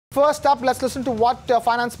First up, let's listen to what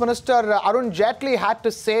Finance Minister Arun Jaitley had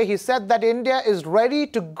to say. He said that India is ready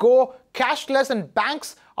to go cashless and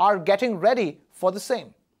banks are getting ready for the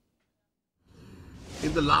same.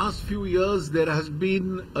 In the last few years, there has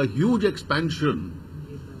been a huge expansion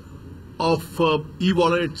of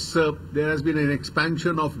e-wallets. There has been an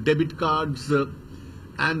expansion of debit cards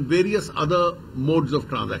and various other modes of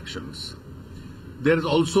transactions. There has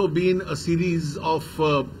also been a series of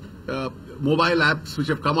mobile apps which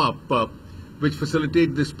have come up which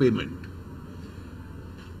facilitate this payment.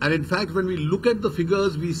 And in fact, when we look at the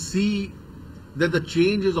figures, we see that the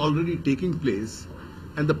change is already taking place,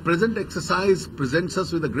 and the present exercise presents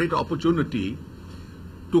us with a great opportunity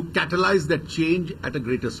to catalyze that change at a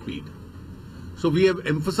greater speed. So we have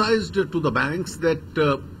emphasized to the banks that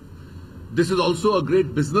this is also a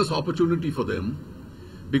great business opportunity for them,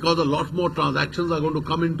 because a lot more transactions are going to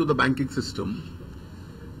come into the banking system.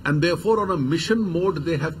 And therefore, on a mission mode,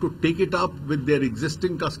 they have to take it up with their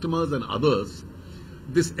existing customers and others,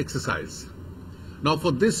 this exercise. Now,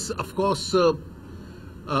 for this, of course, all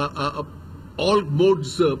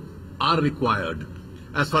modes are required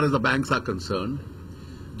as far as the banks are concerned.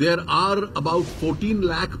 There are about 14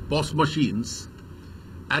 lakh POS machines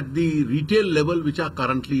at the retail level which are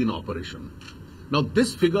currently in operation. Now,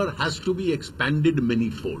 this figure has to be expanded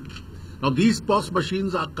manyfold. Now, these POS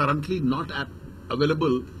machines are currently not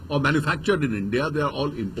available or manufactured in India. They are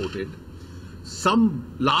all imported.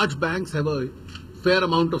 Some large banks have a fair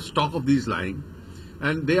amount of stock of these lying,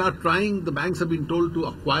 and they are trying, the banks have been told to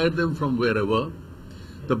acquire them from wherever.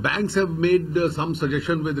 The banks have made some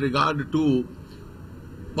suggestion with regard to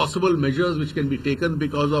possible measures which can be taken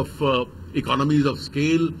because of economies of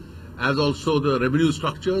scale, as also the revenue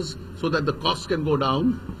structures, so that the costs can go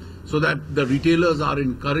down, so that the retailers are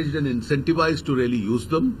encouraged and incentivized to really use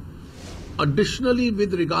them. Additionally,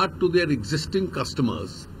 with regard to their existing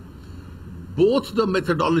customers, both the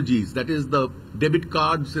methodologies, that is the debit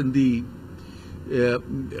cards and the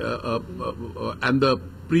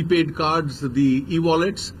prepaid cards, the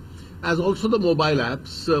e-wallets, as also the mobile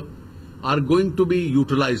apps, are going to be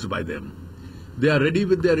utilized by them. They are ready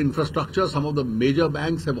with their infrastructure. Some of the major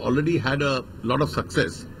banks have already had a lot of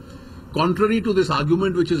success. Contrary to this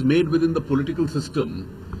argument which is made within the political system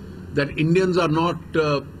that Indians are not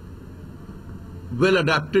well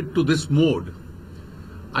adapted to this mode,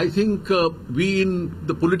 I think we in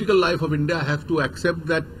the political life of India have to accept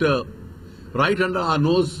that right under our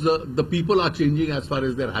nose, the people are changing as far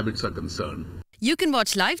as their habits are concerned. You can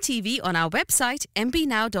watch live TV on our website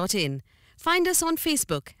mpnow.in. Find us on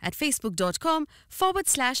Facebook at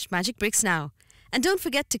facebook.com/magicbricksnow. And don't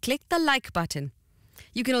forget to click the like button.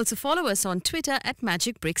 You can also follow us on Twitter at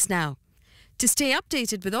magicbricksnow. To stay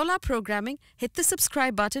updated with all our programming, hit the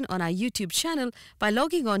subscribe button on our YouTube channel by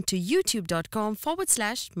logging on to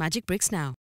youtube.com/magicbricksnow.